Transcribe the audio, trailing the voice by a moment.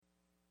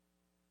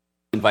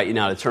invite you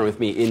now to turn with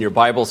me in your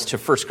Bibles to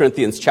 1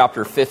 Corinthians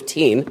chapter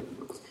 15.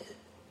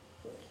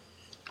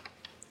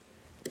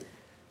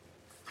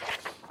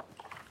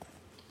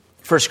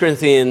 1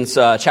 Corinthians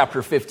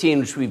chapter 15,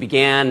 which we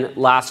began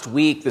last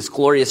week, this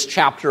glorious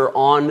chapter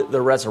on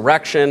the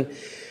resurrection.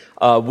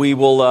 We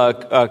will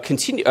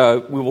continue.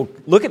 We will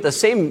look at the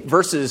same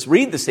verses,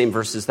 read the same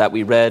verses that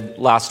we read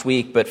last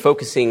week, but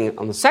focusing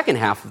on the second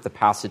half of the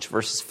passage,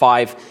 verses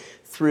 5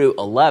 through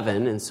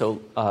 11. And so,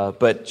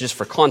 but just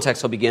for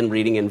context, I'll begin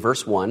reading in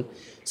verse 1.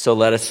 So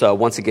let us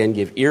once again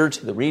give ear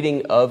to the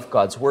reading of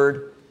God's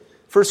word.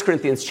 1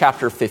 Corinthians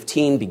chapter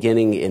 15,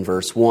 beginning in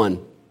verse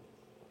 1.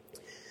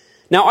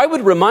 Now I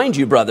would remind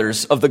you,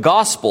 brothers, of the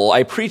gospel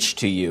I preached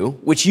to you,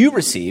 which you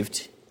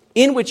received,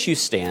 in which you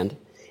stand,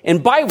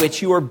 and by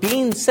which you are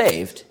being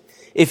saved,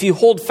 if you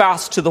hold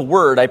fast to the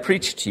word I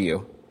preached to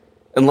you,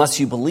 unless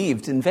you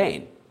believed in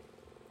vain.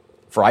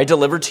 For I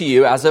delivered to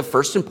you as of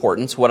first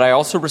importance what I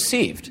also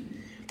received,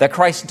 that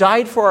Christ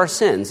died for our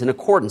sins in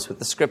accordance with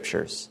the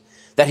Scriptures,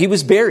 that he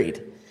was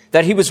buried,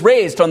 that he was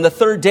raised on the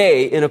third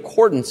day in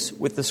accordance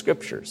with the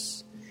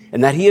Scriptures,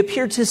 and that he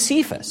appeared to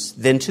Cephas,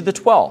 then to the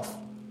 12.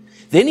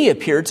 Then he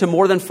appeared to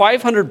more than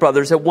 500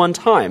 brothers at one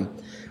time,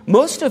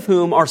 most of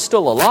whom are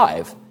still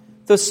alive,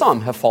 though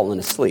some have fallen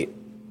asleep.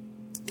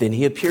 Then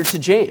he appeared to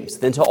James,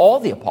 then to all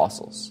the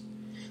apostles.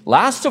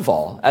 Last of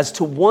all, as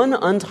to one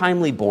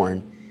untimely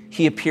born,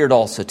 he appeared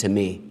also to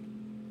me.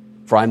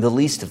 For I am the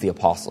least of the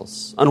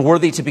apostles,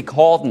 unworthy to be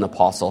called an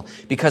apostle,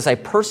 because I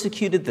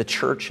persecuted the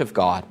church of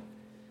God.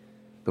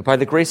 But by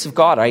the grace of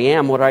God, I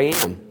am what I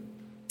am.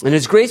 And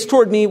his grace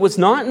toward me was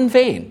not in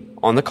vain.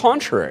 On the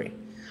contrary,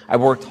 I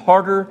worked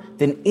harder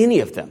than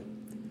any of them,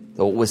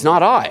 though it was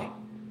not I,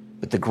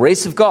 but the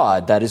grace of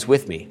God that is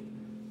with me.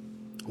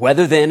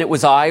 Whether then it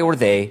was I or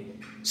they,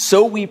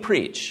 so we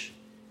preach,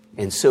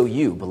 and so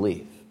you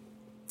believe.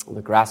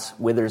 The grass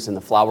withers and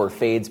the flower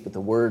fades, but the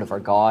word of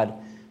our God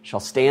shall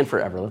stand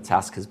forever. Let's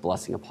ask his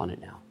blessing upon it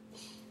now.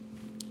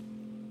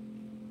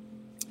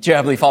 Dear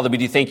Heavenly Father, we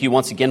do thank you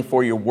once again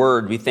for your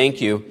word. We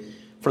thank you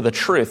for the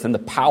truth and the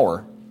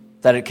power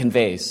that it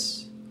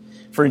conveys.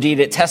 For indeed,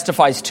 it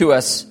testifies to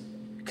us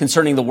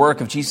concerning the work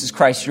of Jesus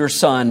Christ, your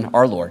Son,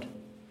 our Lord.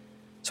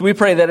 So we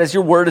pray that as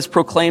your word is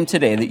proclaimed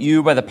today, that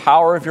you, by the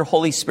power of your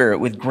Holy Spirit,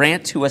 would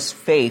grant to us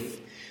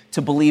faith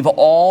to believe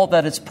all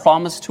that is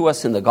promised to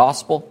us in the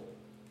gospel,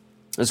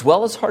 as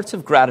well as hearts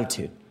of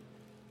gratitude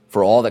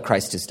for all that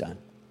Christ has done.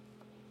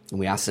 And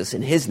we ask this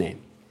in his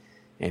name.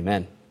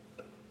 Amen.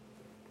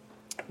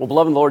 Well,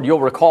 beloved Lord, you'll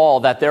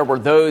recall that there were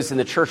those in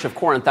the church of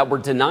Corinth that were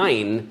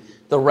denying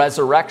the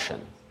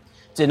resurrection,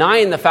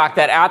 denying the fact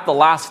that at the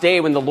last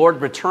day when the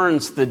Lord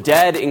returns, the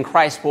dead in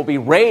Christ will be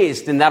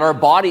raised and that our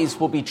bodies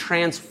will be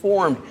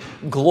transformed,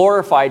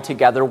 glorified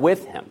together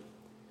with him.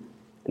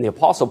 And the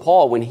Apostle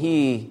Paul, when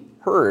he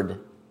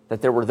heard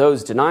that there were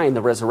those denying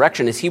the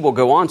resurrection, as he will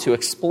go on to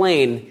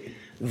explain,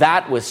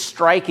 that was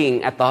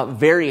striking at the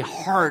very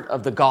heart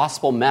of the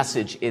gospel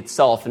message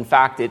itself. In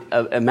fact, it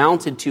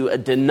amounted to a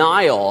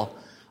denial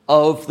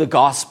of the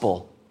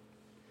gospel.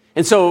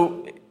 And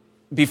so,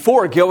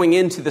 before going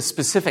into the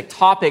specific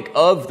topic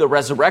of the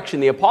resurrection,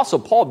 the Apostle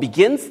Paul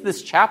begins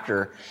this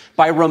chapter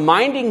by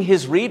reminding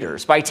his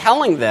readers, by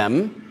telling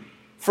them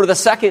for the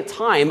second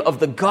time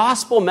of the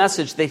gospel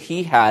message that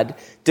he had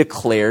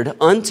declared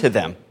unto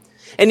them.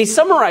 And he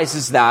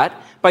summarizes that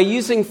by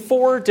using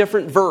 4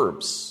 different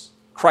verbs.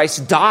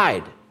 Christ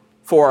died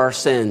for our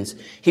sins.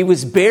 He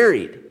was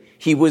buried.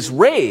 He was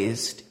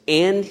raised,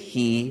 and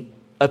he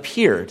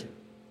appeared.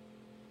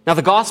 Now,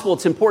 the gospel,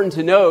 it's important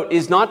to note,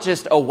 is not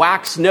just a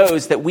wax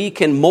nose that we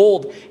can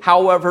mold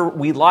however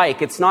we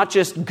like. It's not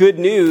just good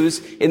news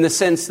in the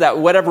sense that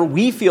whatever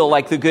we feel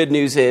like the good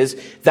news is,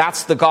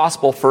 that's the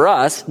gospel for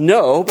us.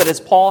 No, but as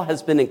Paul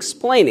has been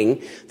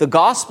explaining, the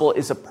gospel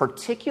is a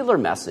particular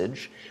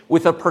message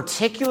with a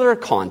particular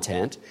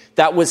content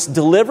that was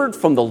delivered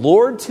from the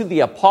Lord to the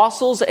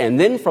apostles and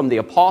then from the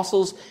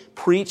apostles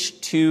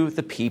preached to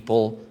the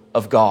people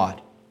of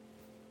God.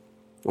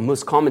 Well,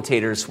 most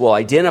commentators will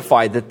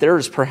identify that there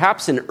is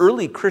perhaps an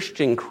early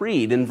Christian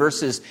creed in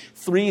verses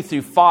 3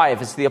 through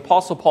 5 as the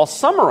Apostle Paul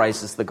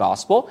summarizes the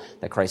gospel,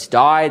 that Christ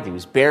died, he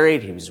was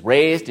buried, he was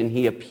raised, and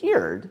he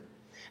appeared.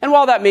 And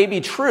while that may be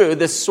true,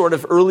 this sort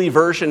of early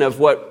version of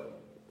what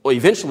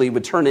eventually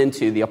would turn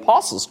into the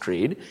Apostles'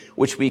 Creed,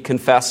 which we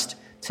confessed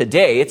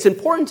today, it's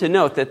important to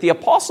note that the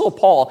Apostle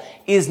Paul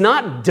is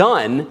not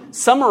done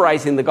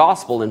summarizing the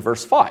gospel in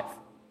verse 5.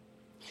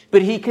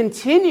 But he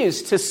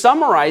continues to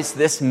summarize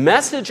this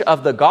message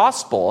of the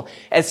gospel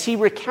as he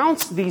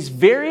recounts these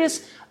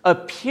various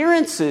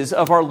appearances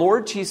of our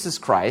Lord Jesus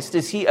Christ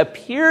as he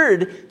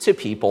appeared to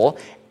people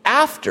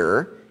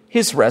after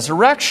his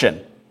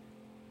resurrection.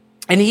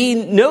 And he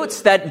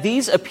notes that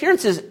these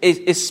appearances,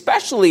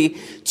 especially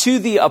to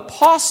the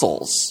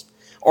apostles,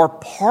 are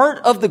part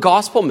of the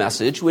gospel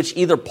message which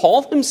either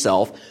Paul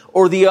himself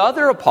or the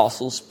other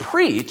apostles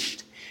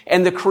preached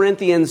and the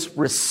Corinthians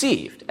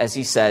received, as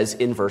he says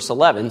in verse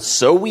 11,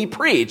 so we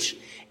preach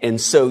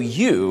and so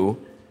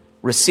you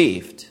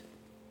received.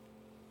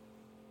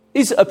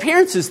 These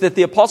appearances that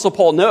the Apostle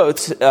Paul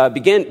notes,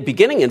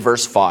 beginning in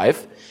verse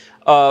 5,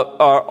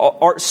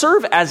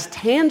 serve as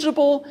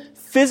tangible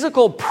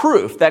physical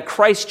proof that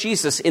Christ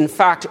Jesus, in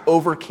fact,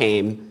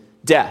 overcame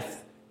death.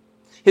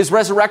 His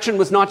resurrection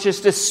was not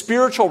just a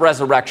spiritual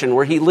resurrection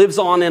where he lives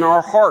on in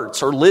our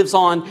hearts or lives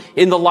on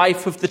in the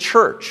life of the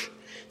church.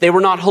 They were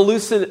not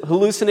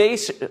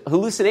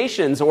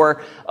hallucinations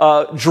or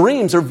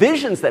dreams or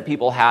visions that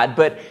people had,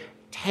 but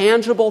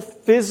tangible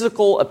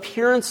physical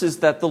appearances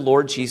that the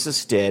Lord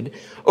Jesus did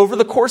over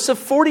the course of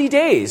 40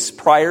 days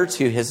prior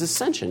to his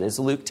ascension, as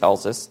Luke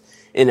tells us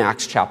in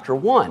Acts chapter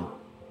 1.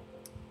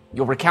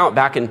 You'll recount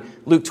back in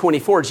Luke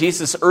 24,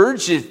 Jesus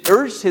urged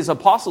his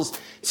apostles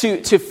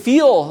to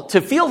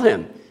feel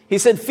him. He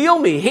said, "Feel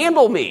me,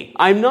 handle me.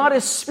 I'm not a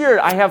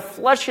spirit, I have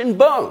flesh and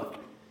bone."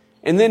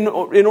 And then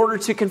in order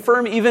to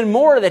confirm even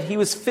more that he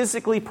was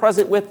physically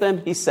present with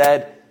them, he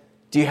said,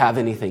 "Do you have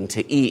anything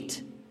to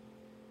eat?"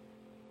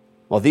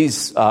 Well,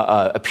 these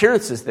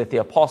appearances that the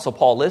Apostle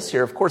Paul lists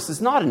here, of course, is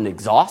not an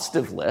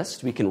exhaustive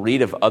list. We can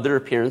read of other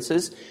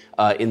appearances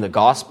in the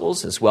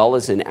Gospels as well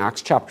as in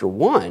Acts chapter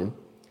 1.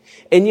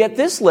 And yet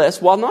this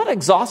list, while not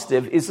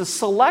exhaustive, is a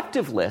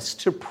selective list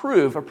to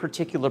prove a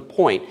particular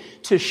point,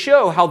 to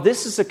show how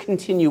this is a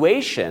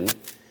continuation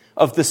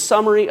of the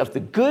summary of the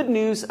good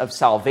news of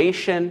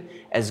salvation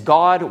as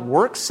God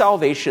works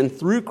salvation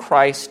through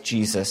Christ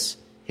Jesus,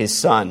 his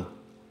Son.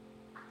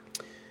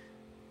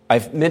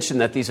 I've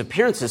mentioned that these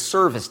appearances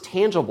serve as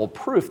tangible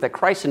proof that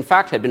Christ, in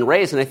fact, had been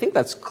raised, and I think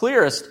that's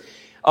clearest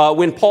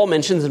when Paul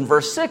mentions in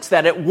verse 6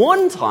 that at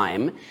one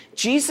time,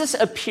 Jesus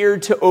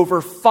appeared to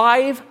over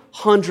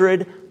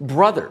 500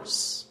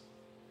 brothers.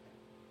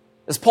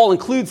 As Paul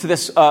includes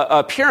this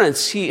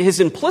appearance, his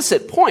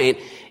implicit point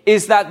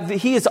is that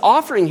he is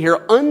offering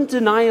here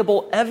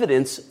undeniable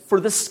evidence for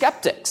the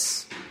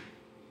skeptics.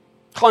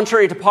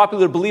 Contrary to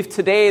popular belief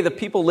today, the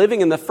people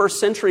living in the first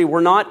century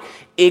were not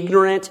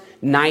ignorant,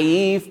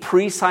 naive,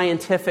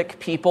 pre-scientific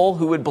people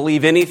who would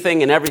believe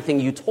anything and everything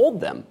you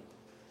told them.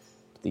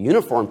 The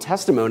uniform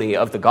testimony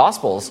of the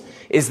Gospels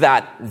is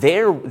that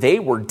they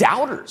were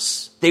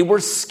doubters. They were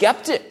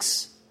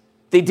skeptics.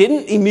 They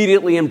didn't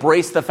immediately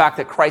embrace the fact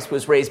that Christ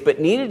was raised, but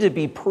needed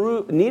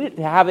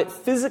to have it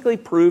physically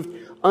proved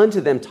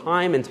unto them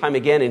time and time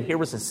again. And here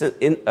was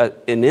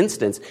an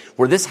instance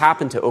where this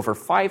happened to over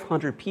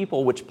 500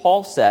 people, which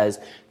Paul says,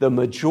 the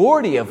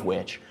majority of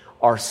which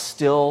are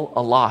still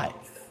alive.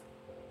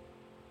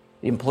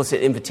 The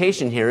implicit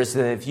invitation here is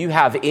that if you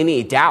have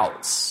any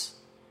doubts,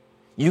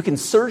 you can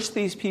search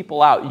these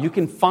people out. You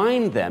can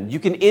find them. You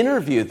can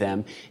interview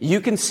them.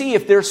 You can see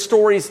if their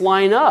stories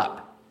line up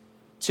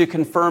to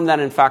confirm that,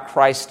 in fact,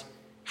 Christ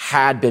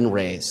had been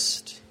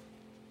raised.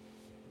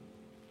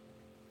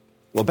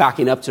 Well,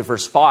 backing up to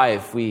verse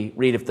 5, we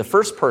read of the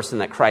first person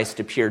that Christ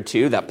appeared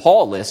to, that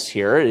Paul lists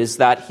here, is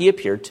that he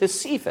appeared to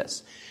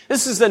Cephas.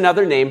 This is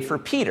another name for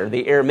Peter,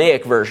 the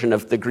Aramaic version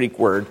of the Greek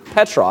word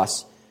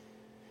Petros.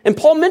 And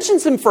Paul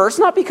mentions him first,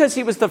 not because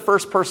he was the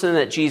first person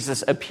that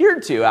Jesus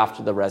appeared to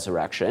after the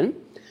resurrection.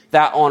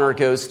 That honor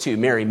goes to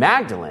Mary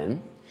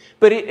Magdalene.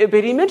 But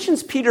he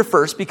mentions Peter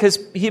first because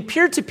he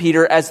appeared to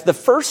Peter as the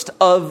first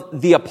of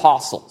the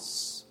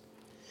apostles.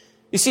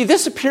 You see,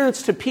 this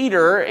appearance to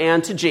Peter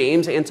and to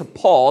James and to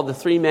Paul, the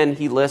three men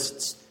he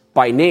lists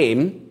by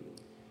name,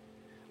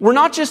 were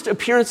not just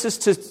appearances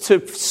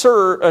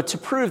to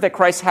prove that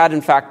Christ had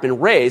in fact been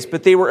raised,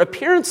 but they were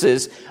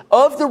appearances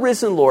of the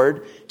risen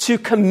Lord to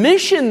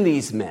commission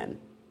these men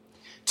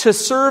to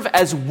serve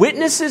as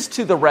witnesses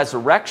to the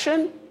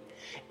resurrection,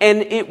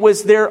 and it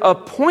was their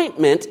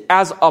appointment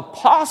as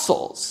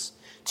apostles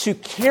to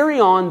carry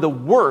on the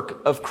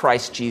work of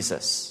Christ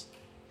Jesus.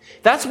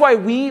 That's why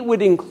we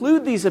would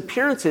include these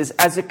appearances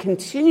as a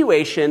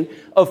continuation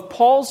of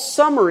Paul's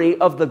summary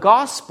of the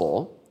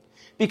gospel,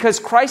 because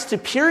Christ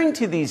appearing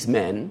to these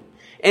men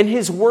and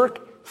his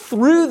work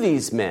through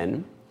these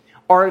men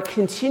are a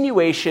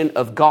continuation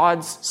of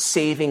God's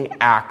saving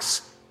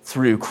acts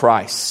through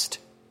Christ.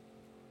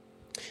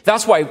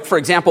 That's why, for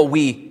example,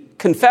 we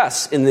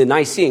confess in the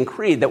Nicene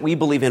Creed that we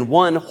believe in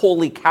one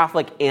holy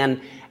Catholic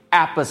and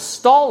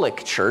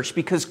apostolic church,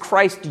 because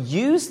Christ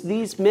used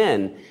these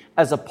men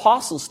as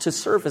apostles to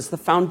serve as the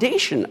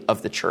foundation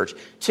of the church,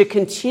 to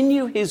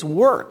continue his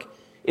work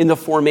in the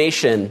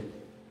formation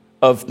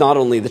of not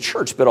only the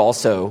church, but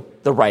also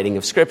the writing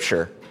of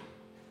Scripture.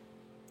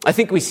 I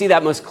think we see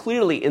that most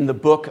clearly in the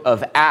book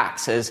of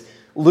Acts, as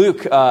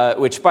Luke,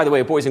 which, by the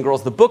way, boys and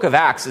girls, the book of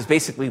Acts is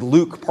basically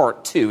Luke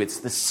part 2.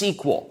 It's the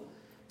sequel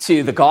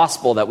to the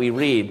gospel that we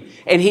read.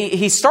 And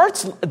he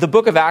starts the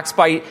book of Acts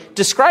by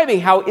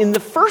describing how in the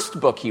first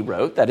book he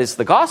wrote, that is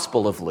the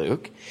Gospel of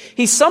Luke,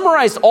 he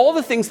summarized all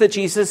the things that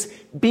Jesus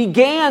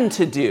began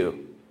to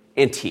do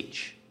and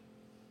teach,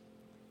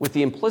 with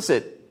the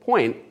implicit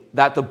point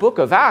that the book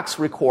of Acts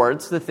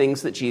records the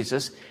things that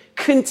Jesus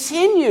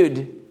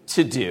continued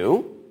to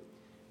do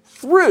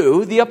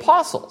through the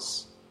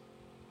apostles.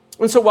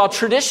 And so while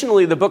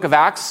traditionally the book of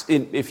Acts,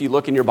 if you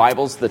look in your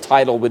Bibles, the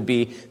title would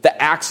be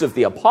the Acts of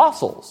the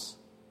Apostles,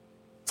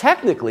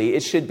 technically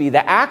it should be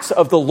the Acts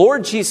of the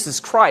Lord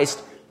Jesus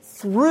Christ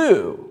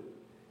through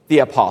the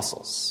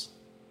apostles.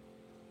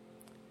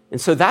 And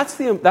so that's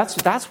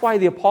why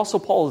the Apostle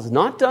Paul is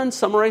not done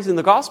summarizing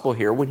the gospel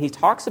here when he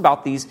talks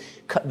about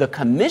the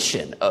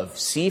commission of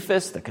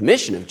Cephas, the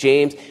commission of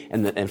James,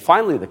 and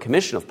finally the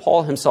commission of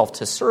Paul himself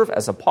to serve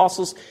as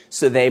apostles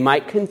so they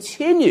might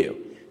continue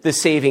the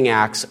saving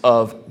acts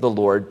of the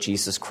Lord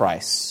Jesus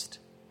Christ.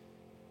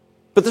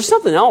 But there's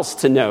something else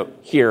to note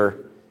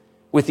here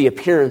with the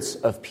appearance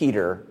of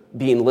Peter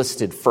being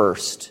listed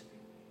first.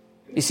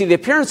 You see, the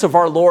appearance of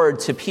our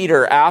Lord to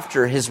Peter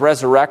after his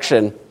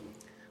resurrection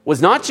was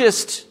not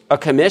just a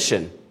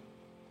commission,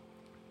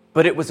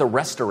 but it was a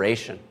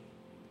restoration.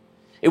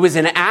 It was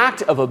an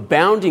act of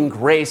abounding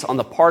grace on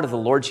the part of the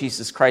Lord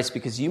Jesus Christ,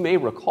 because you may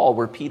recall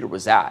where Peter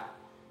was at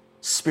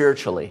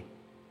spiritually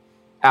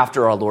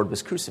after our Lord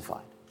was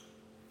crucified.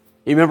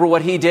 You remember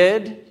what he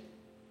did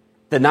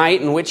the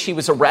night in which he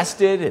was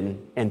arrested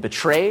and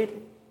betrayed?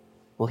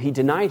 Well, he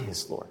denied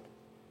his Lord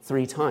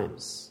 3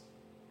 times.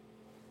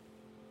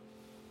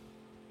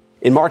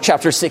 In Mark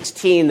chapter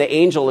 16, the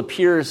angel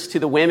appears to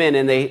the women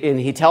and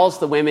he tells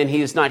the women,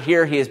 he is not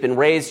here, he has been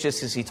raised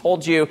just as he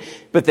told you.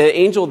 But the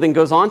angel then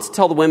goes on to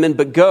tell the women,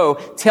 but go,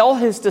 tell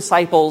his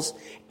disciples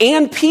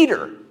and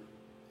Peter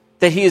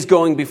that he is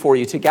going before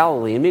you to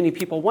Galilee. And many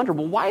people wonder,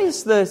 well, why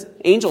does the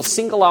angel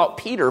single out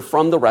Peter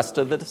from the rest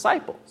of the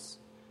disciples?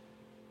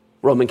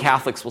 Roman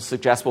Catholics will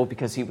suggest, well,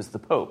 because he was the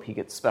Pope, he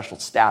gets special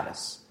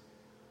status.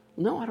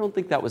 No, I don't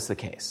think that was the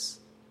case.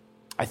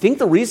 I think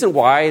the reason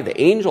why the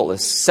angel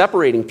is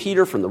separating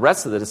Peter from the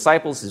rest of the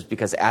disciples is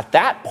because at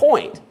that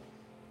point,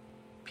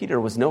 Peter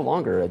was no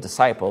longer a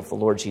disciple of the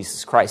Lord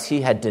Jesus Christ.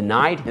 He had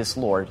denied his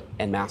Lord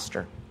and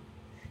Master.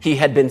 He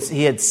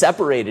had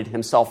separated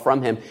himself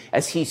from him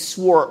as he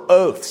swore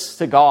oaths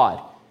to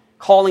God,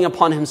 calling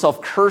upon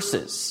himself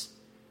curses,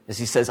 as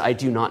he says, I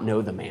do not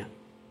know the man.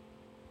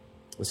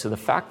 And so the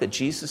fact that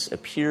Jesus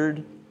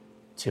appeared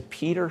to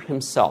Peter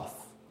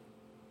himself,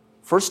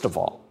 first of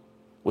all,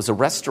 was a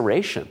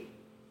restoration.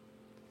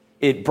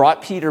 It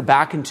brought Peter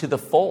back into the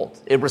fold.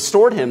 It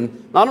restored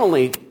him not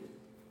only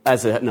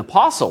as an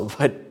apostle,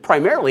 but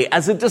primarily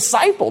as a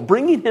disciple,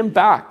 bringing him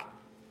back.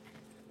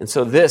 And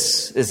so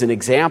this is an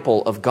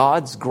example of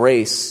God's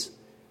grace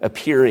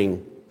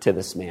appearing to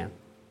this man.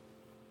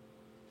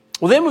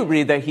 Well, then we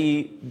read that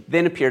he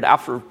then appeared,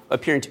 after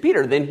appearing to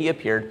Peter, then he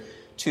appeared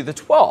to the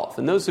 12.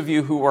 And those of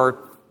you who are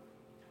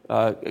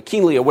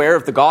keenly aware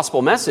of the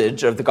gospel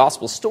message, of the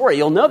gospel story,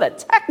 you'll know that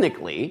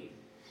technically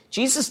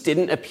Jesus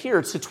didn't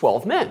appear to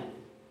 12 men.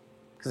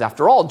 Because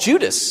after all,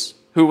 Judas,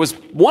 who was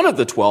one of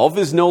the 12,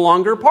 is no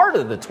longer part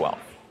of the 12.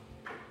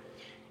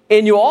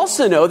 And you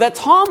also know that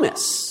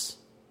Thomas,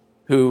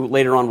 who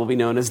later on will be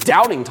known as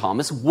Doubting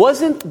Thomas,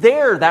 wasn't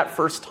there that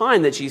first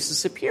time that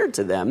Jesus appeared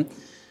to them.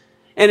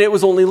 And it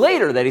was only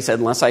later that he said,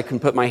 unless I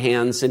can put my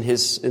hands in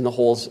the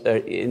holes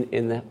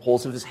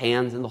of his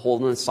hands and the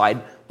hole in his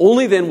side,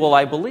 only then will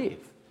I believe.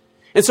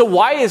 And so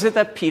why is it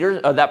that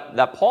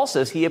that Paul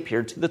says he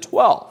appeared to the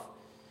 12?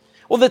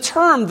 Well, the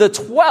term the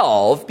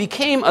 12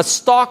 became a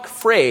stock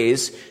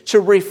phrase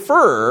to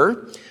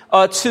refer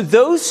to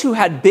those who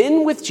had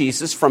been with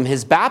Jesus from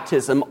his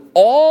baptism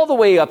all the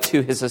way up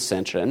to his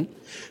ascension,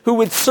 who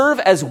would serve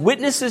as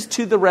witnesses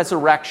to the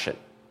resurrection.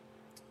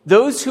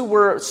 Those who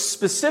were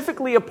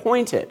specifically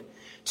appointed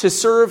to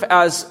serve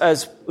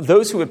as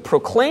those who would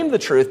proclaim the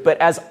truth, but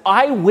as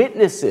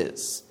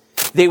eyewitnesses,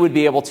 they would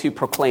be able to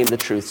proclaim the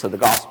truths of the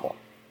gospel.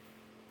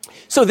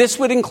 So this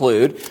would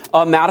include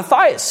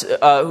Matthias,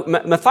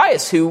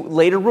 who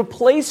later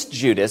replaced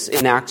Judas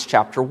in Acts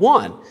chapter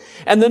 1.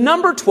 And the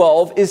number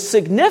 12 is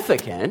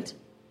significant.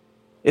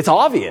 It's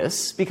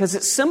obvious because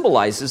it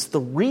symbolizes the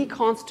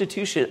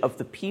reconstitution of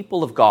the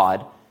people of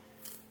God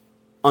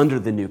under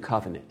the new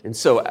covenant. And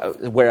so,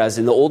 whereas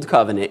in the old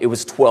covenant, it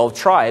was 12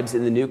 tribes,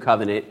 in the new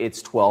covenant,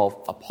 it's 12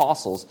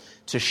 apostles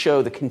to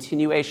show the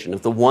continuation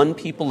of the one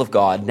people of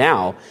God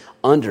now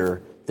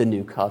under the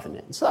new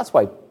covenant. So that's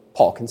why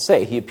Paul can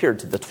say he appeared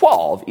to the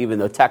 12, even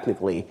though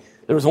technically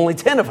there was only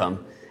 10 of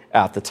them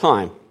at the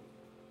time.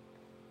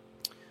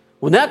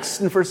 Well,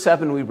 next in verse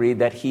 7, we read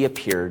that he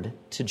appeared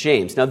to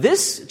James. Now,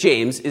 this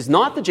James is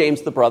not the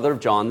James, the brother of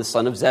John, the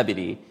son of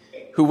Zebedee,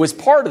 who was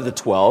part of the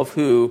 12,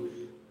 who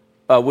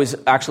was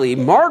actually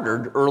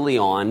martyred early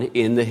on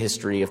in the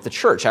history of the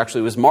church.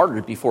 Actually, was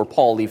martyred before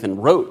Paul even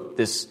wrote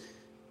this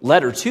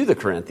letter to the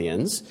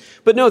Corinthians.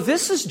 But no,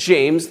 this is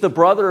James, the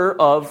brother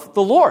of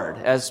the Lord,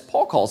 as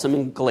Paul calls him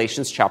in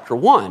Galatians chapter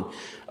 1.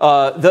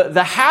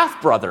 The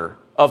half-brother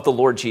of the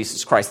Lord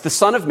Jesus Christ, the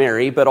son of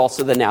Mary, but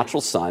also the natural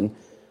son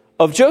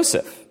of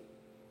Joseph.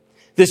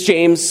 This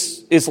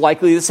James is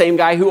likely the same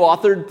guy who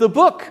authored the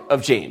book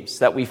of James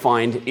that we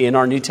find in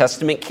our New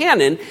Testament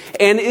canon,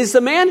 and is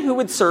the man who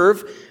would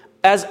serve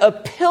as a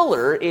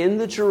pillar in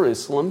the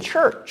Jerusalem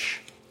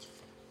church.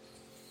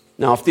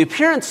 Now, if the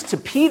appearance to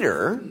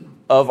Peter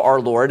of our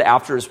Lord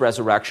after his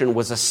resurrection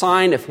was a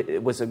sign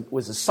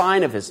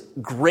of his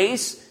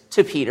grace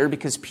to Peter,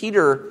 because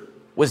Peter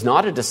was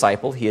not a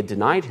disciple, he had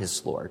denied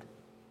his Lord,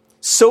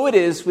 so it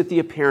is with the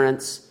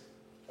appearance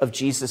of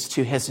Jesus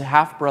to his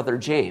half-brother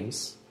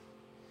James.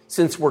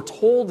 since we're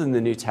told in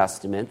the New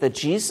Testament that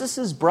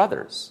Jesus'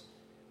 brothers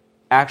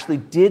actually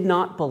did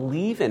not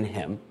believe in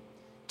him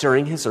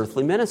during his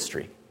earthly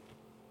ministry.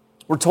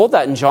 We're told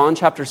that in John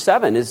chapter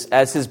 7,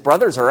 as his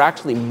brothers are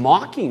actually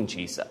mocking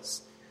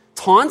Jesus,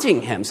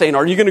 taunting him, saying,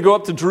 "Are you going to go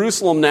up to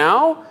Jerusalem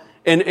now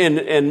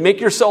and make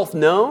yourself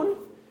known?"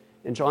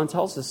 And John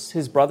tells us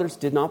his brothers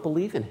did not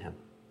believe in him.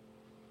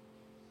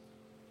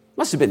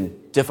 Must have been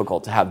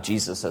difficult to have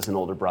Jesus as an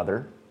older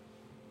brother.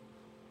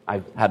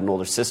 I had an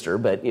older sister,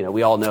 but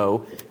we all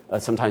know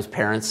sometimes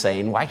parents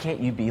saying, "Why can't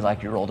you be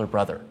like your older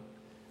brother?"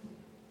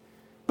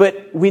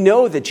 But we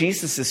know that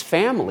Jesus'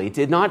 family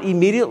did not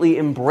immediately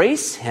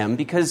embrace him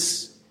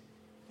because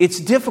it's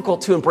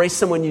difficult to embrace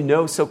someone you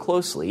know so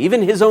closely.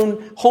 Even his own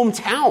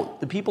hometown,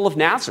 the people of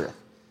Nazareth,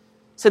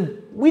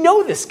 said, "We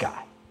know this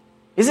guy.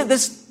 Isn't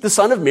this the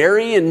son of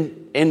Mary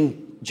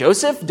and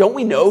Joseph? Don't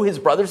we know his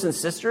brothers and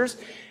sisters?"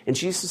 And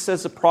Jesus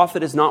says the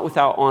prophet is not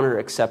without honor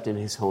except in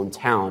his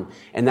hometown.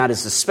 And that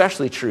is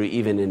especially true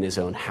even in his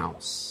own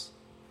house.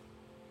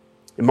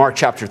 In Mark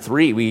chapter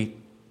 3, we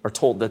are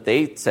told that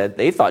they said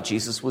they thought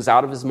Jesus was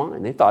out of his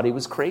mind. They thought he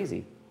was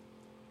crazy.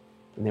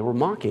 And they were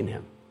mocking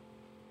him.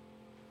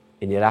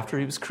 And yet after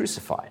he was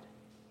crucified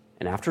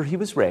and after he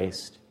was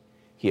raised,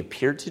 he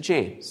appeared to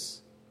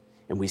James.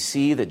 And we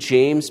see that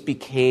James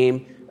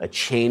became a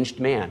changed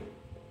man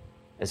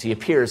as he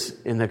appears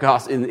in the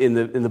gospel,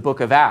 in the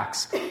book of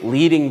Acts,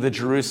 leading the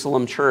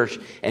Jerusalem church.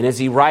 And as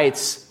he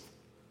writes,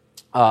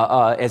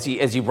 as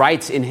he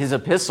writes in his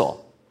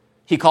epistle,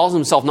 he calls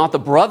himself not the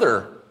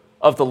brother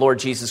of the Lord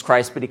Jesus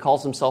Christ, but he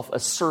calls himself a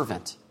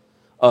servant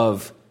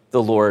of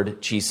the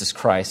Lord Jesus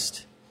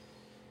Christ.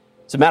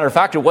 As a matter of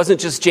fact, it wasn't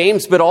just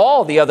James, but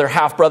all the other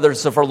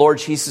half-brothers of our Lord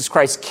Jesus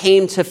Christ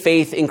came to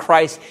faith in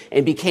Christ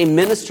and became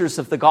ministers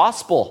of the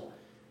gospel.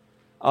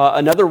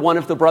 Another one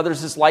of the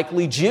brothers is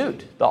likely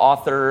Jude, the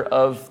author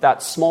of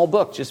that small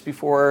book just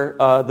before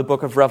the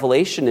book of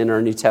Revelation in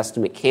our New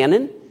Testament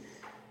canon.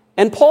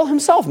 And Paul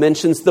himself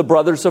mentions the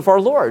brothers of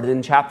our Lord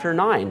in chapter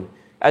 9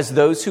 as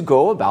those who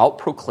go about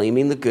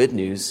proclaiming the good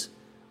news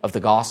of the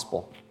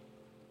gospel.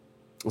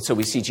 And so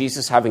we see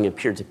Jesus having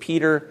appeared to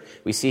Peter,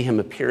 we see him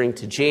appearing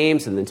to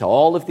James, and then to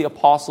all of the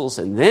apostles,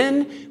 and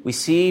then we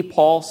see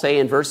Paul say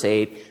in verse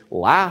 8,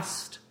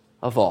 "Last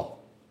of all."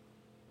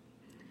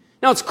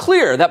 Now it's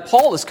clear that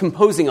Paul is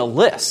composing a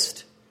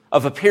list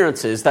of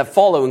appearances that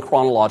follow in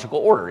chronological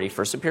order. He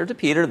first appeared to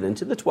Peter, then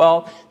to the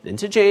 12, then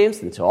to James,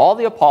 then to all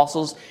the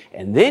apostles,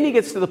 and then he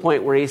gets to the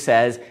point where he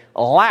says,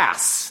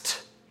 "Last."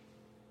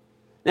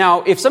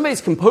 Now, if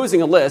somebody's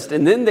composing a list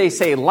and then they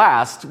say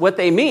last, what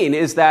they mean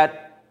is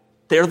that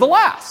they're the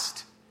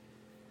last.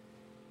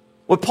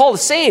 What Paul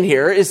is saying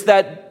here is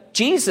that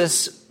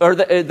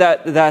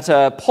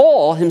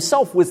Paul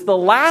himself was the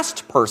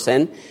last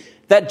person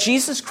that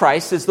Jesus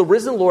Christ, as the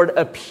risen Lord,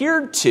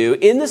 appeared to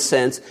in the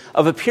sense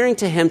of appearing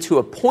to him to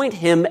appoint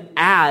him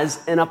as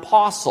an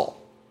apostle.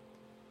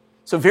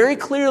 So very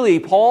clearly,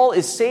 Paul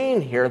is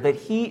saying here that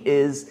he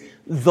is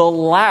the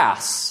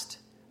last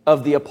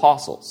of the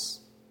apostles.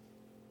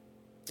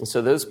 And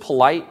so those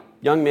polite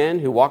young men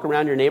who walk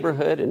around your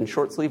neighborhood in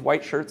short-sleeve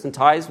white shirts and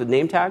ties with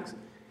name tags,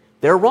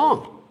 they're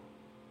wrong.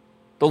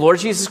 The Lord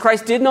Jesus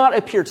Christ did not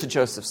appear to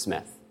Joseph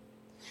Smith.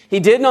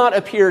 He did not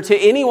appear to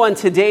anyone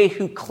today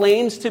who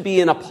claims to be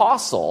an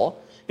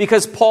apostle,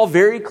 because Paul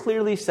very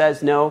clearly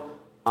says, "No,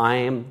 I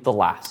am the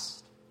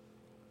last.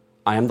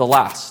 I am the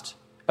last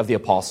of the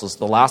apostles,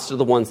 the last of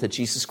the ones that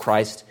Jesus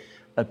Christ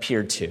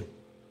appeared to."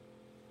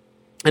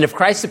 And if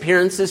Christ's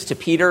appearances to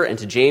Peter and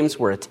to James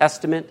were a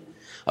testament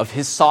of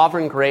his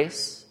sovereign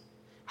grace,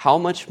 how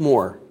much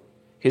more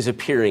his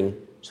appearing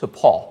to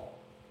Paul,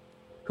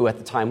 who at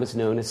the time was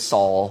known as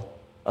Saul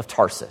of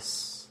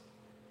Tarsus,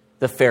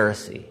 the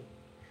Pharisee,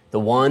 the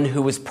one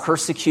who was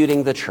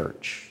persecuting the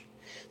church,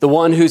 the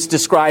one who's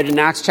described in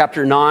Acts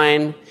chapter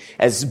 9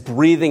 as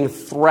breathing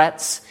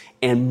threats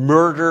and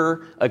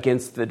murder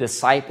against the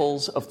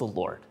disciples of the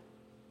Lord.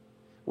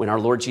 When our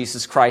Lord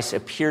Jesus Christ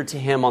appeared to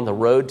him on the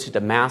road to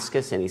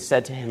Damascus, and he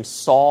said to him,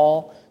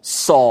 "Saul,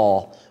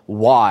 Saul,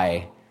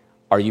 why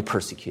are you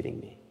persecuting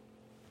me?"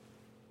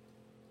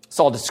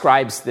 Saul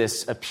describes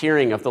this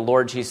appearing of the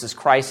Lord Jesus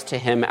Christ to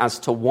him as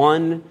to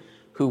one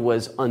who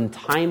was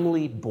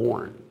untimely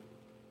born.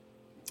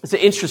 It's an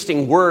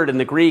interesting word in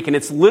the Greek, and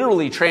it's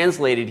literally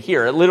translated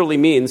here. It literally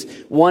means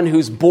one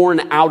who's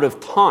born out of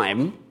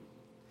time.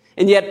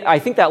 And yet, I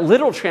think that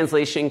literal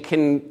translation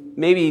can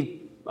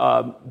maybe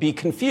be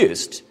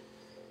confused.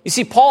 You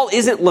see, Paul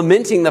isn't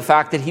lamenting the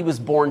fact that he was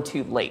born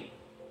too late.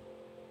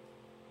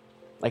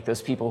 Like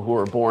those people who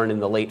were born in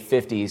the late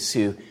 50s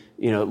who,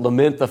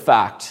 lament the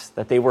fact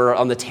that they were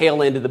on the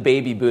tail end of the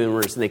baby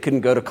boomers and they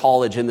couldn't go to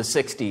college in the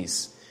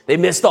 60s. They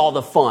missed all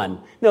the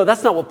fun. No,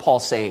 that's not what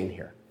Paul's saying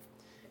here.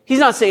 He's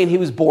not saying he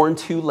was born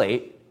too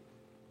late.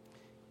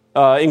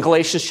 In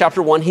Galatians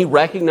chapter 1, he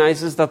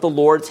recognizes that the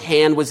Lord's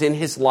hand was in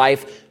his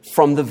life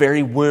from the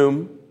very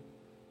womb.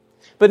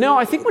 But no,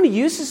 I think when he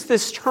uses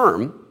this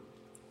term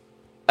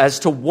as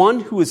to one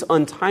who is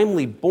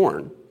untimely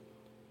born,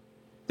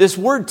 This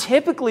word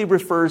typically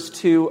refers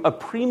to a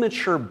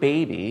premature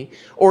baby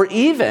or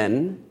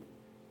even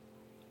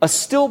a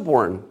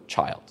stillborn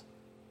child,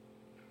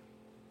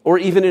 or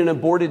even an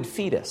aborted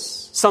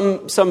fetus,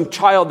 some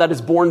child that is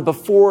born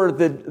before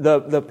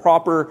the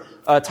proper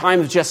time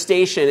of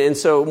gestation. And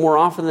so more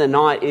often than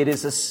not, it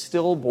is a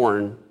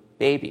stillborn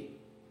baby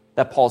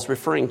that Paul's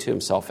referring to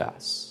himself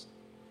as.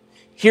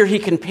 Here he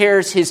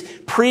compares his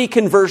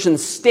pre-conversion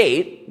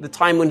state, the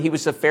time when he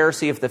was a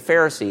Pharisee of the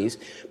Pharisees,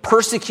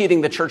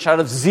 persecuting the church out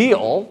of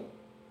zeal.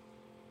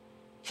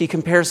 He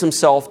compares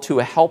himself to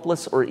a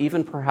helpless, or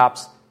even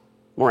perhaps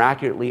more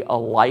accurately, a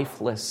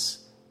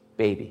lifeless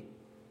baby.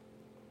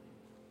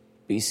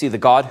 But you see, the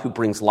God who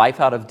brings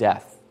life out of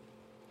death,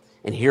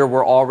 and here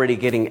we're already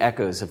getting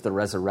echoes of the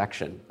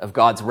resurrection, of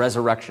God's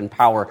resurrection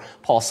power.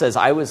 Paul says,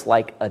 I was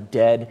like a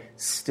dead,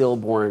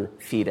 stillborn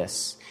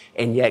fetus,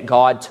 and yet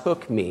God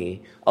took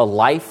me, a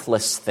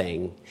lifeless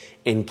thing,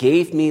 and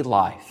gave me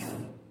life,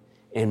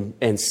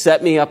 and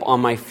set me up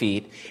on my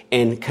feet,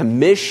 and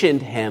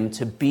commissioned him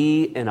to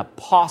be an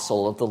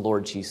apostle of the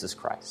Lord Jesus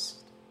Christ.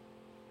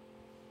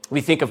 We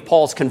think of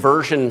Paul's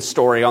conversion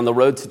story on the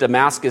road to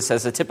Damascus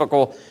as a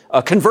typical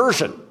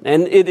conversion.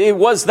 And it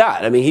was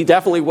that. I mean, he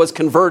definitely was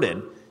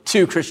converted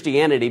to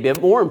Christianity.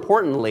 But more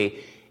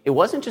importantly, it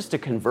wasn't just a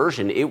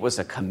conversion, it was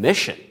a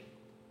commission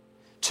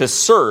to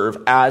serve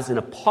as an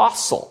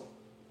apostle.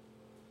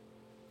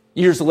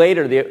 Years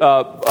later,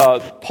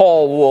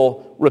 Paul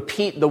will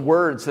repeat the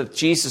words that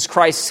Jesus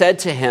Christ said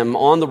to him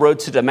on the road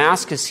to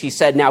Damascus. He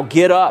said, now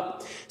get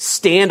up,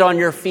 stand on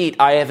your feet.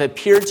 I have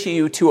appeared to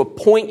you to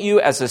appoint you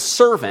as a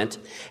servant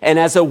and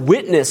as a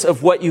witness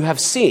of what you have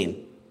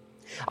seen.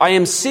 I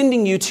am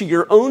sending you to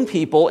your own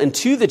people and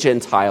to the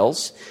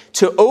Gentiles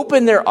to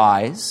open their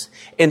eyes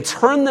and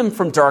turn them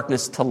from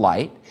darkness to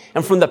light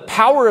and from the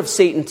power of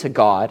Satan to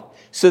God,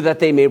 so that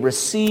they may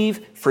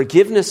receive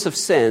forgiveness of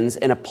sins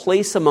and a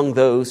place among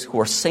those who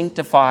are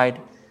sanctified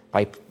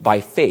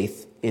by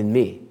faith in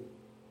me.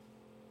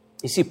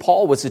 You see,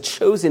 Paul was a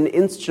chosen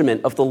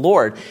instrument of the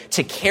Lord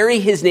to carry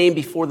his name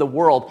before the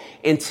world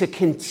and to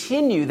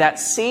continue that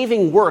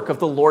saving work of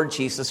the Lord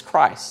Jesus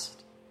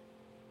Christ.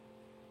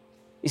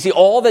 You see,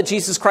 all that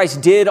Jesus Christ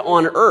did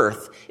on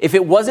earth, if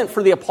it wasn't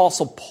for the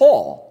Apostle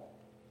Paul,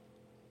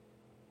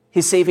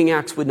 his saving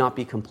acts would not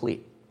be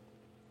complete.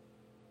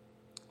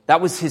 That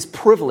was his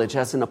privilege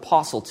as an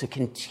apostle, to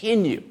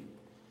continue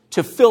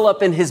to fill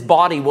up in his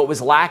body what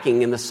was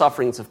lacking in the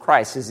sufferings of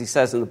Christ, as he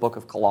says in the book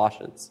of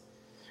Colossians.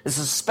 It's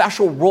a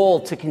special role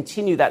to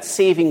continue that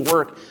saving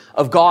work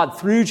of God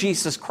through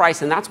Jesus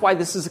Christ. And that's why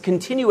this is a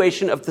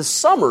continuation of the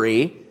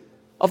summary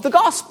of the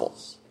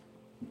Gospels.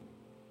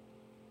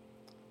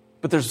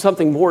 But there's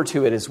something more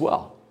to it as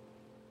well.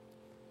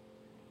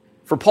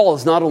 For Paul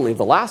is not only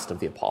the last of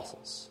the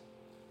apostles,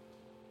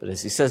 but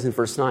as he says in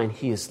verse 9,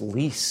 he is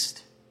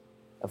least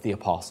of the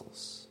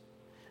apostles.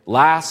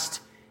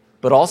 Last,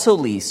 but also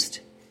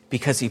least,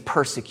 because he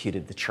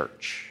persecuted the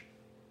church.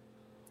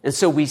 And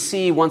so we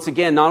see, once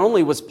again, not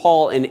only was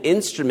Paul an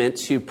instrument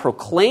to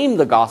proclaim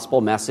the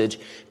gospel message,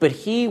 but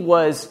he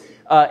was,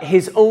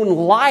 his own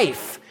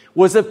life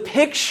was a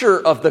picture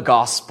of the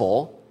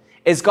gospel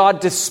as God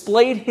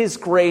displayed his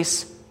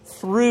grace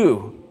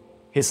through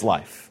his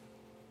life.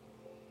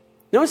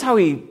 Notice how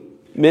he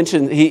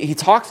mentioned, he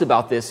talks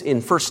about this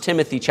in 1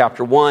 Timothy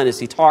chapter 1 as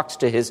he talks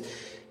to his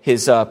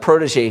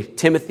protege,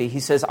 Timothy. He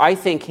says, I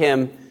thank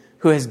him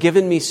who has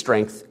given me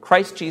strength,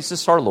 Christ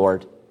Jesus our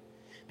Lord,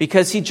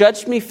 because he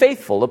judged me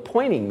faithful,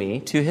 appointing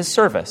me to his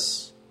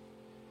service.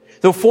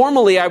 Though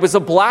formerly I was a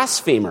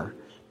blasphemer,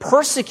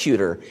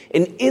 persecutor,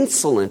 an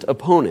insolent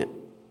opponent,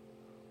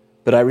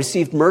 but I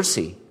received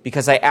mercy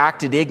because I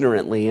acted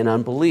ignorantly in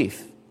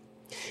unbelief.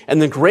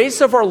 And the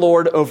grace of our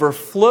Lord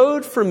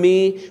overflowed for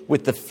me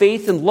with the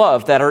faith and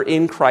love that are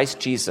in Christ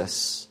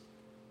Jesus.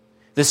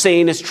 The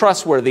saying is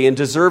trustworthy and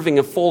deserving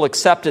of full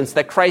acceptance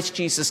that Christ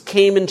Jesus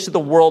came into the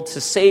world to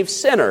save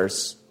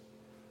sinners,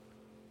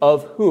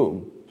 of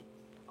whom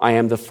I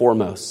am the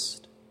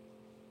foremost.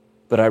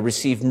 But I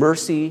received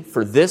mercy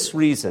for this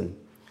reason,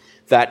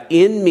 that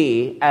in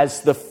me,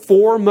 as the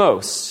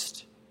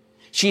foremost,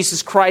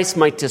 Jesus Christ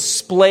might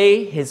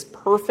display his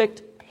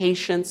perfect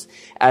patience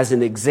as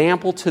an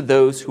example to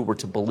those who were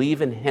to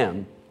believe in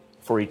him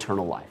for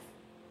eternal life.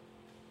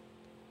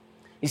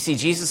 You see,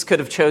 Jesus could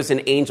have chosen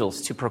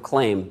angels to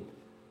proclaim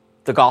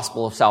the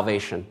gospel of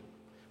salvation.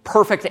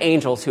 Perfect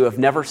angels who have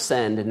never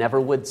sinned and never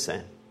would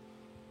sin.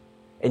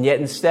 And yet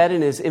instead,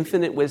 in his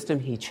infinite wisdom,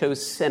 he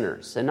chose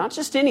sinners. And not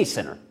just any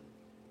sinner,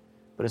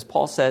 but as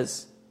Paul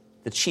says,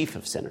 the chief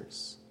of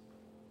sinners.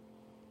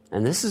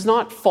 And this is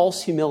not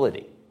false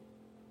humility.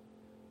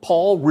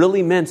 Paul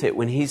really meant it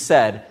when he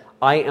said,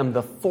 I am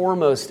the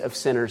foremost of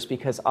sinners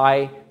because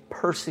I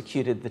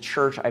persecuted the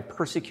church. I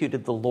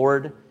persecuted the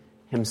Lord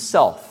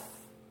himself.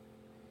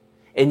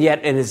 And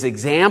yet, in his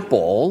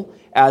example,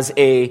 as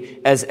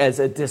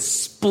a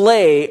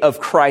display of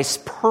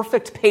Christ's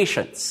perfect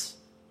patience,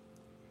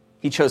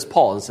 he chose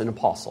Paul as an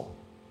apostle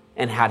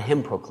and had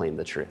him proclaim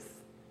the truth,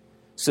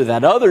 so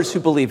that others who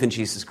believe in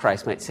Jesus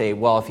Christ might say,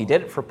 well, if he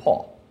did it for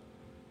Paul,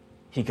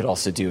 he could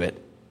also do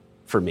it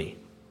for me.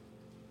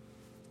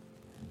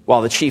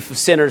 While the chief of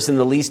sinners and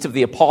the least of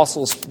the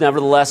apostles,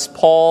 nevertheless,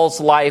 Paul's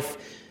life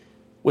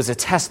was a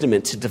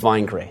testament to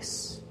divine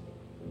grace.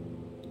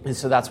 And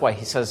so that's why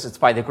he says it's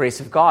by the grace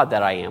of God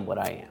that I am what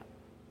I am.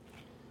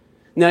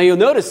 Now you'll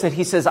notice that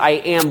he says I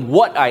am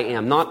what I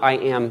am, not I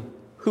am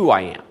who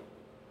I am.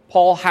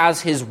 Paul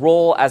has his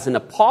role as an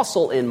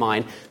apostle in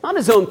mind, not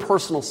his own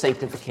personal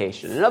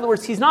sanctification. In other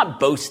words, he's not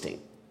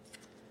boasting.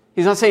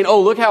 He's not saying,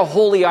 oh, look how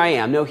holy I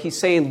am. No, he's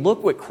saying,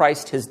 look what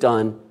Christ has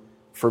done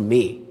for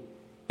me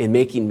in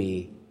making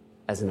me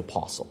as an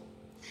apostle.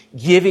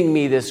 Giving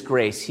me this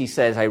grace. He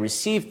says, I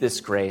received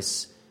this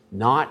grace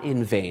not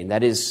in vain.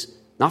 That is,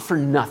 not for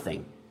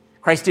nothing.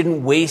 Christ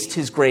didn't waste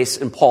his grace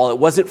in Paul. It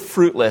wasn't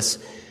fruitless.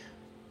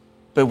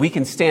 But we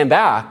can stand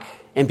back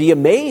and be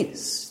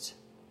amazed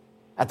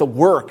at the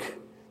work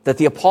that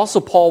the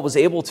Apostle Paul was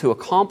able to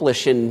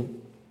accomplish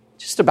in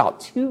just about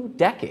 2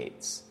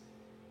 decades.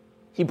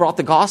 He brought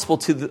the gospel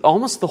to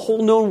almost the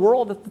whole known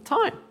world at the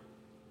time.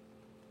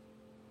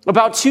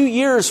 About 2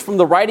 years from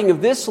the writing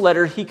of this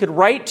letter, he could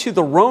write to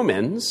the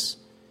Romans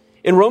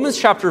in Romans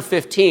chapter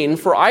 15,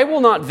 "For I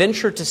will not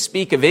venture to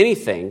speak of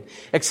anything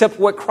except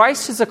what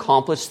Christ has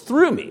accomplished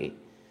through me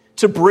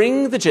to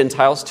bring the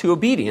Gentiles to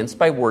obedience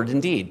by word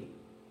and deed,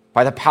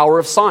 by the power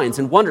of signs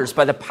and wonders,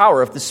 by the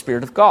power of the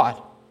Spirit of God.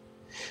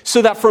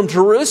 So that from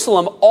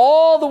Jerusalem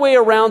all the way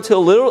around to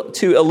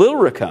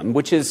Illyricum,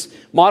 which is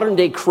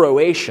modern-day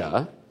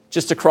Croatia,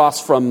 just across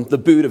from the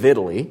boot of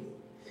Italy,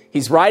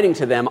 he's writing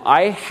to them,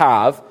 I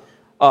have,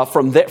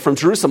 from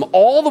Jerusalem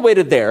all the way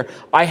to there,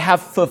 I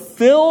have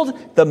fulfilled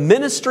the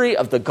ministry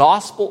of the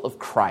gospel of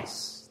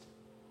Christ.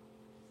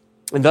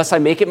 And thus I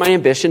make it my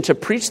ambition to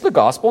preach the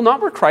gospel,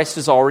 not where Christ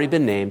has already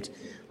been named,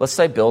 lest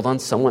I build on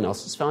someone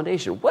else's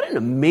foundation." What an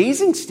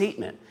amazing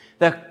statement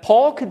that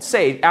Paul could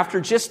say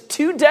after just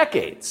 2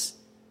 decades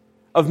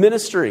of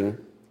ministering.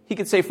 He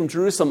could say from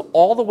Jerusalem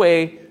all the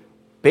way,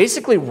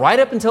 basically right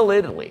up until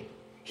Italy,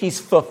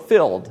 he's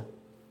fulfilled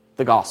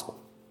the gospel.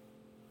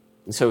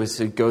 And so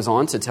he goes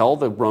on to tell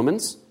the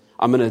Romans,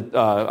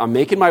 I'm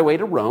making my way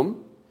to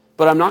Rome,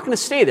 but I'm not going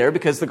to stay there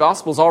because the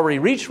gospel's already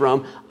reached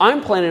Rome. I'm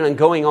planning on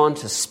going on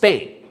to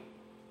Spain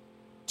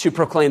to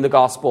proclaim the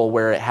gospel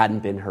where it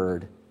hadn't been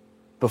heard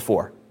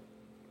before.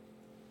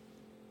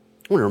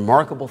 What a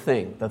remarkable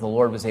thing that the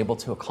Lord was able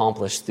to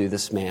accomplish through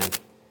this man.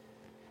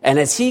 And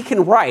as he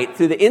can write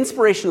through the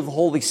inspiration of the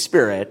Holy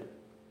Spirit,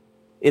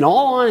 in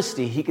all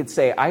honesty, he could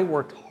say, I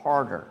worked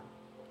harder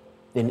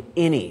than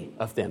any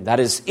of them. That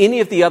is,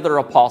 any of the other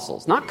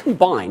apostles. Not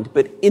combined,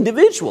 but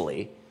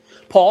individually.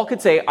 Paul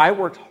could say, I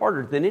worked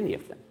harder than any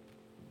of them.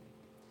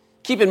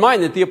 Keep in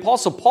mind that the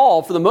Apostle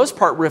Paul, for the most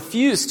part,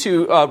 refused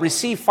to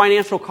receive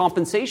financial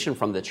compensation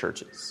from the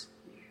churches.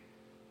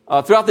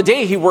 Throughout the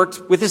day, he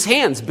worked with his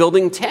hands,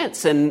 building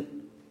tents,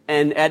 and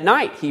at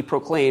night, he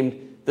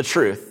proclaimed the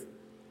truth.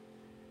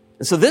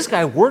 And so this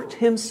guy worked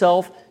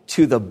himself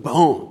to the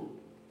bone,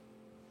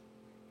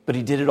 but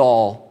he did it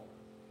all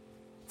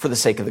for the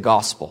sake of the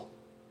gospel.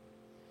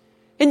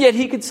 And yet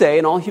he could say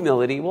in all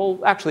humility, well,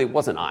 actually, it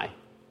wasn't I.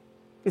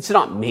 It's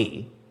not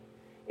me.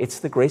 It's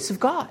the grace of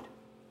God.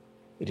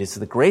 It is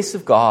the grace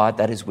of God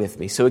that is with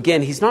me. So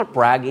again, he's not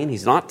bragging.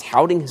 He's not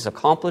touting his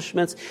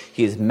accomplishments.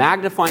 He is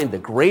magnifying the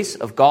grace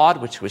of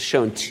God, which was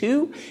shown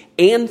to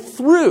and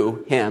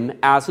through him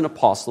as an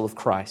apostle of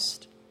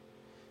Christ.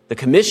 The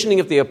commissioning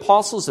of the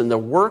apostles and their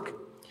work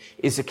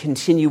is a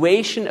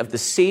continuation of the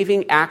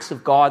saving acts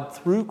of God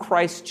through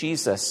Christ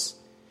Jesus.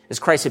 As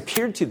Christ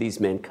appeared to these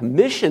men,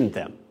 commissioned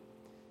them,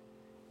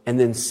 and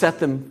then set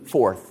them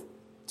forth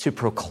to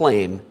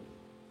proclaim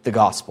the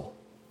gospel.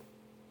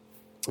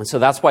 And so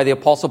that's why the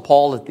Apostle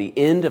Paul, at the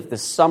end of the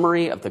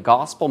summary of the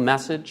gospel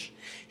message,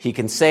 he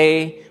can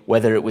say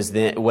whether it was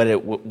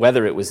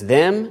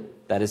them,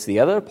 that is the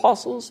other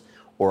apostles,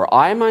 or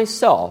I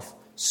myself,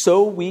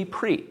 so we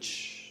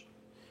preach.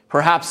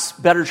 Perhaps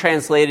better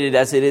translated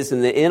as it is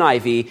in the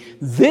NIV,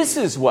 this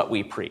is what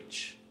we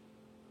preach.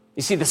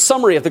 You see, the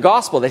summary of the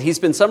gospel that he's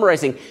been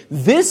summarizing,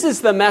 this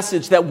is the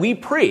message that we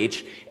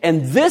preach,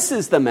 and this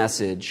is the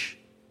message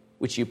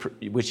which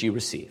you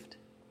received.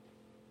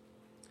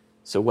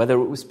 So whether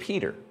it was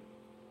Peter,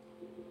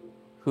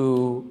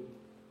 who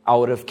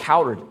out of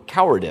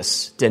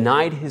cowardice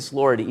denied his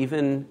Lord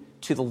even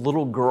to the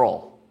little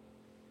girl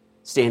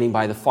standing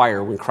by the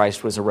fire when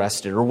Christ was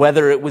arrested, or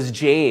whether it was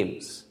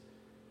James,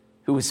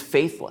 who was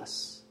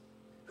faithless,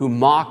 who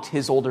mocked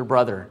his older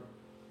brother,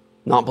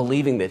 not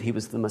believing that he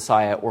was the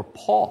Messiah, or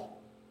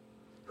Paul,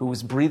 who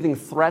was breathing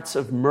threats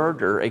of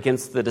murder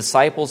against the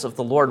disciples of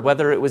the Lord,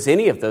 whether it was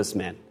any of those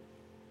men,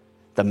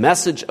 the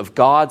message of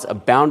God's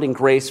abounding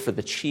grace for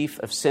the chief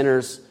of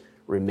sinners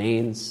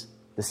remains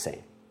the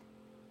same.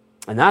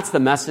 And that's the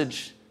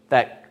message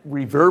that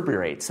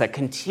reverberates, that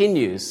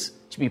continues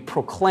to be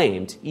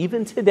proclaimed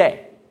even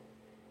today.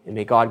 And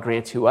may God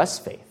grant to us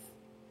faith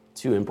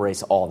to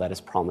embrace all that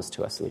is promised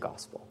to us in the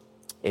gospel.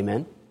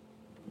 Amen.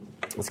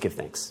 Let's give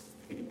thanks.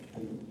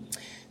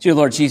 Dear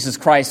Lord Jesus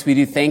Christ, we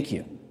do thank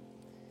you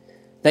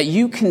that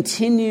you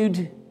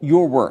continued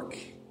your work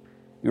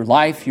your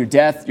life, your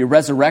death, your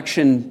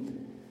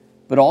resurrection,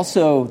 but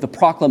also the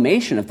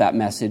proclamation of that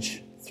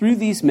message through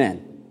these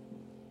men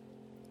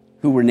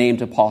who were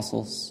named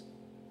apostles.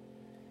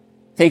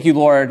 Thank you,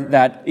 Lord,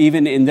 that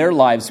even in their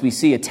lives we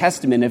see a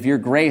testament of your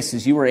grace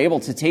as you were able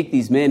to take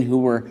these men who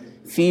were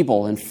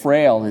feeble and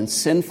frail and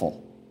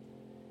sinful,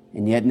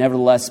 and yet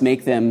nevertheless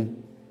make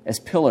them as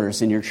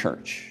pillars in your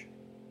church.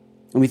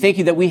 And we thank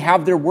you that we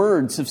have their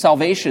words of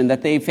salvation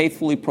that they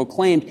faithfully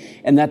proclaimed,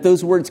 and that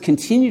those words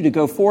continue to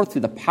go forth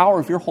through the power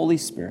of your Holy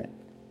Spirit.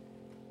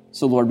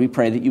 So, Lord, we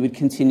pray that you would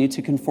continue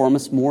to conform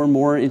us more and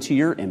more into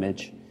your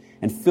image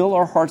and fill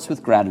our hearts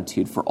with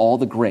gratitude for all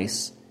the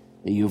grace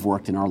that you have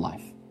worked in our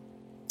life.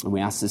 And we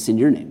ask this in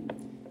your name.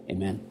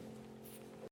 Amen.